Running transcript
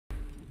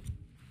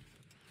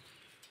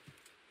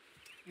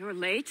You're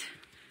late.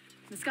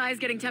 The sky is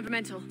getting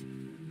temperamental.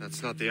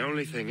 That's not the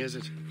only thing, is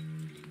it?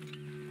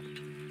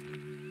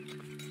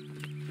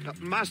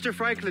 Master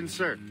Franklin,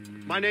 sir.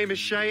 My name is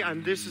Shay,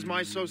 and this is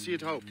my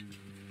associate Hope.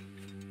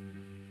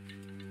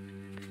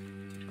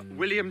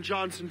 William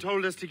Johnson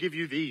told us to give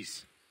you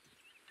these.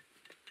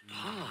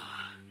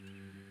 Ah.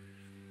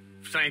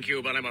 Thank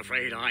you, but I'm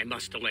afraid I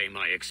must delay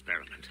my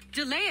experiment.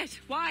 Delay it?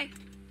 Why?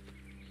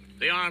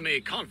 The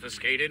army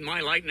confiscated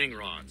my lightning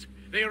rods.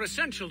 They are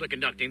essential to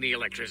conducting the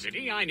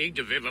electricity I need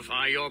to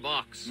vivify your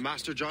box.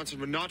 Master Johnson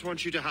would not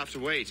want you to have to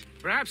wait.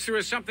 Perhaps there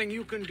is something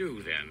you can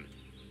do, then.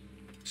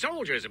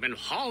 Soldiers have been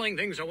hauling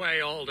things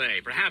away all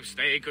day. Perhaps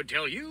they could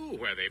tell you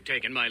where they've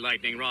taken my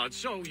lightning rods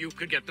so you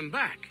could get them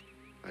back.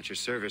 At your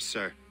service,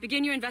 sir.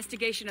 Begin your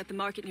investigation at the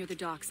market near the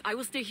docks. I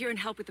will stay here and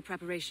help with the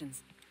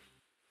preparations.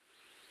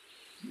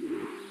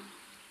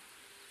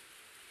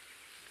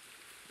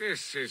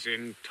 This is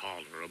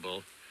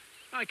intolerable.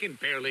 I can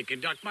barely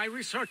conduct my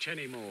research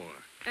anymore.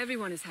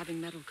 Everyone is having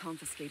metal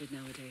confiscated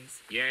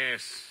nowadays.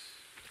 Yes.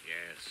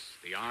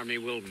 The army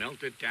will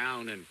melt it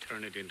down and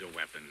turn it into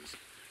weapons.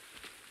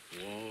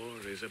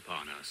 War is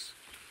upon us.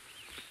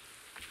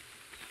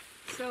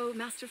 So,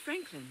 Master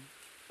Franklin,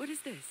 what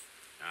is this?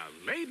 A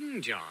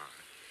Leyden jar.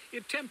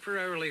 It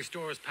temporarily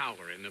stores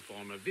power in the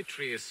form of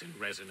vitreous and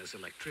resinous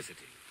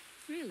electricity.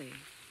 Really?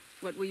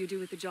 What will you do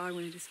with the jar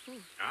when it is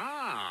full?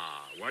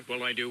 What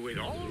will I do with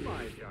all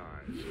my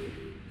jars?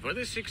 For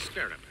this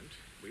experiment,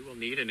 we will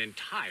need an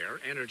entire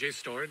energy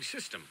storage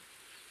system.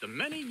 The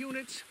many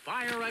units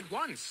fire at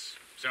once,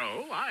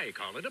 so I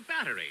call it a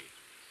battery.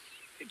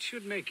 It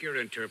should make your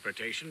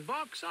interpretation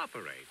box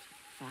operate.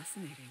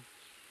 Fascinating.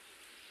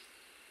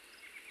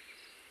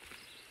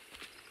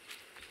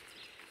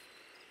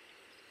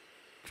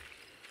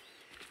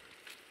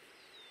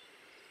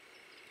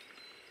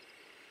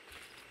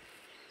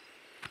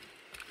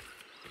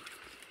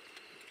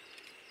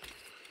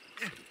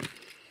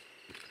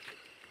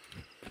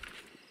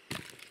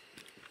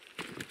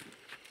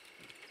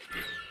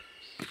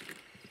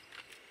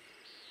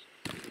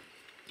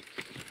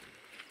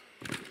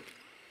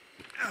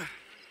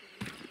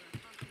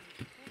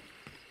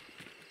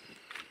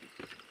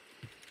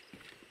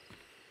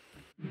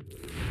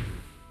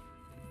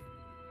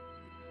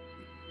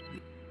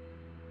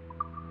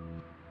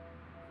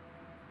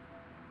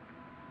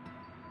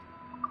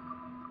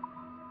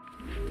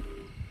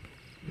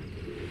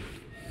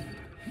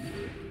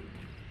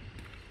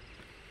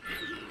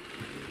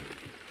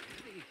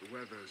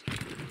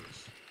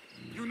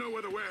 You know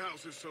where the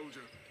warehouse is, soldier?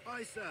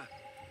 Aye, sir.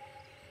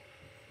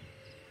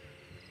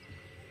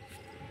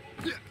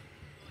 Yeah.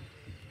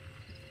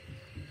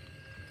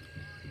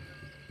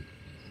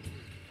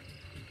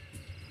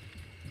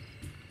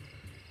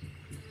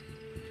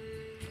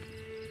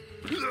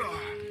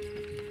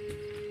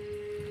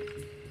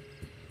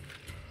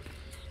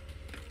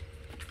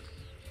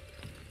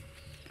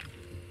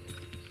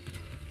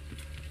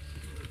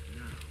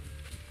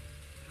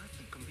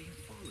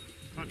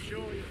 I'm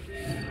sure you've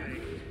seen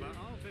things, but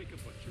I'll take a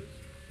butcher's.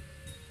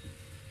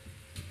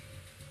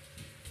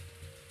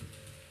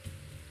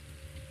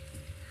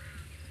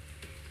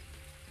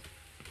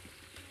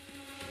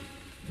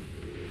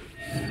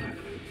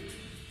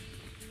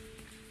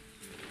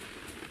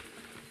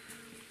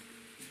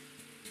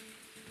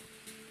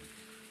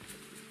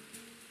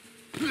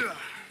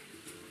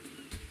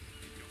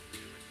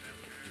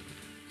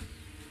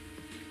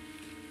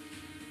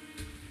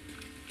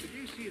 Did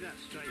you see that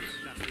strange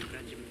stuff in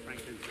Benjamin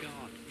Franklin's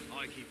garden?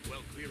 I keep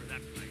well clear of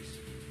that place.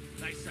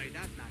 They say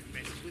that man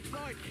messes with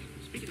lightning.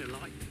 Speaking of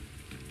lightning,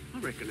 I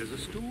reckon there's a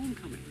storm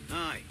coming.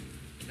 Aye.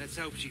 Let's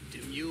hope she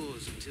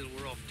demurs until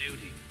we're off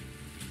duty.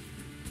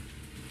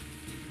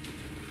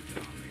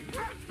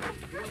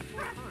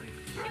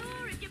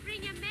 Sure, if you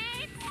bring your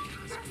mates.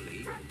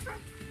 Possibly.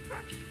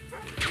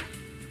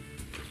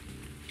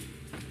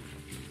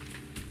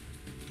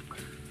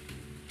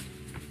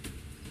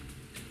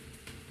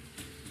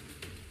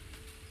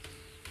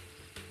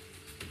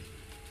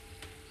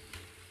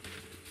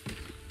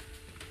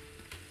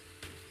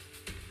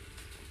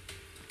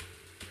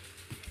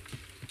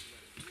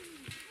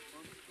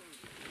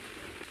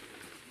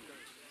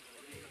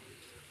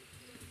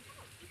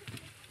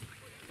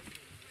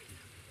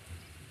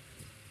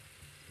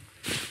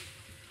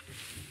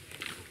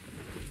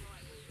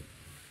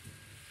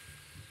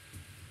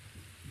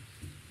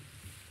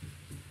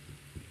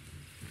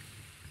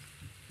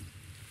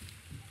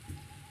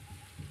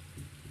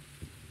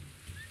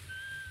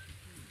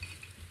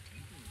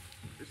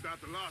 Is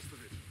that the last of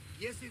it?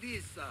 Yes, it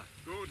is, sir.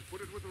 Good,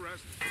 put it with the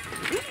rest.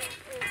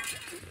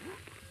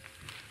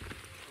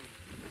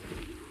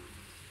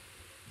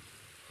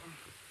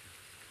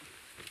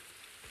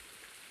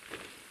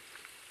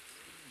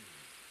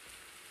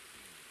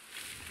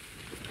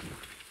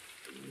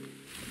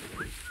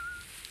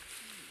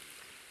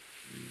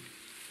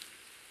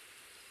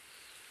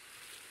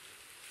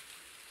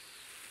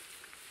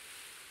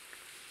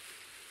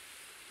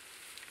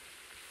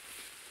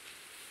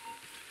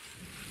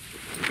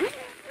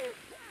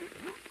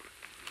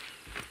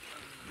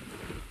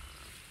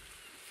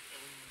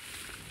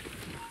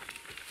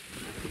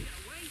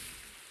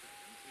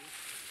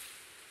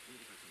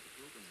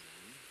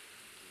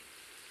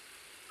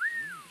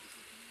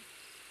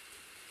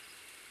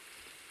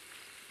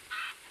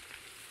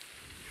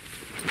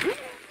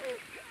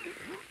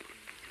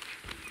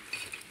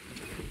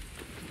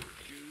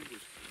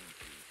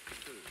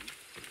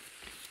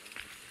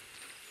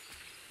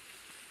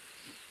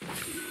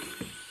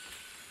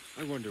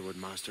 I wonder what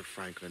Master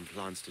Franklin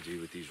plans to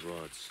do with these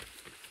rods.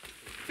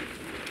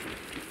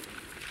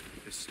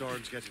 This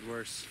storm's getting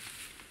worse.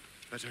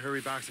 Better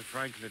hurry back to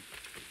Franklin.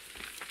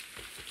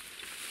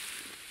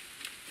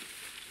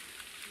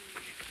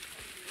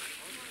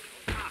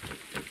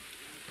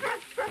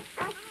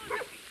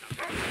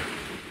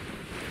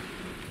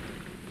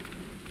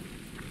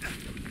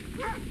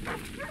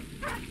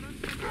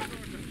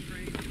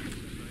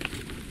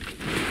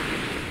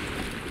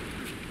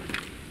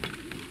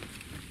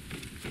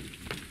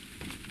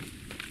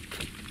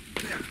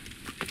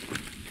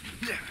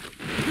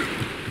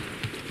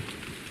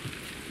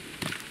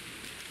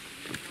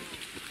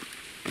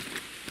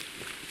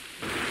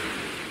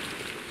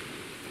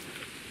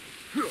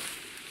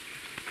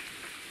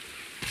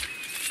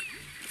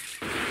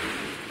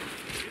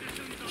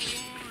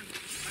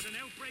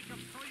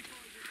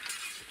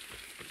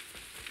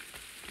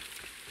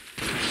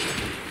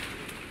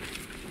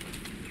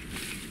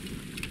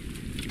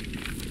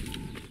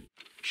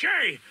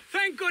 Shay,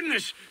 thank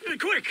goodness.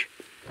 Quick,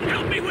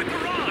 help me with the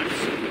rods.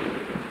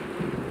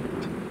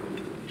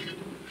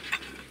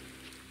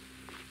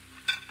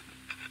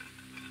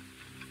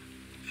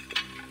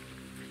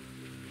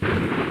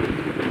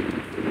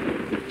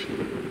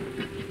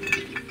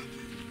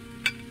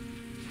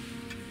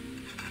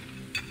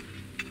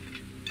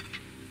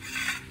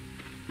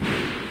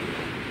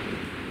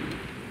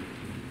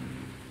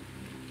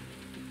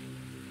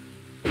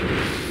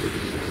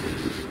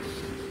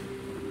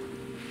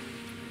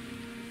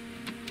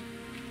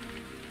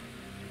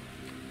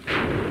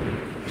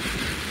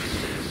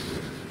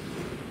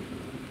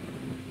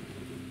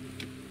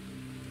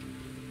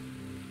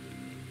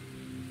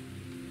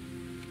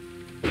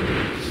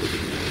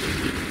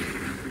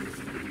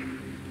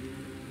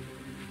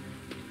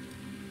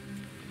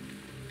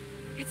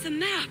 It's a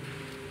map.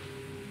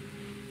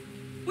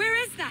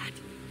 Where is that?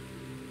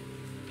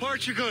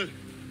 Portugal!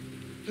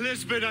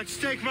 Lisbon, I'd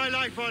stake my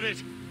life on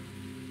it!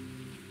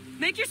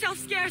 Make yourself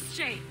scarce,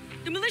 Shay.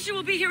 The militia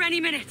will be here any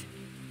minute.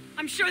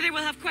 I'm sure they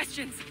will have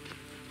questions.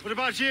 What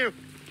about you?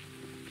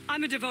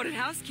 I'm a devoted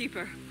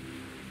housekeeper.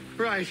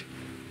 Right.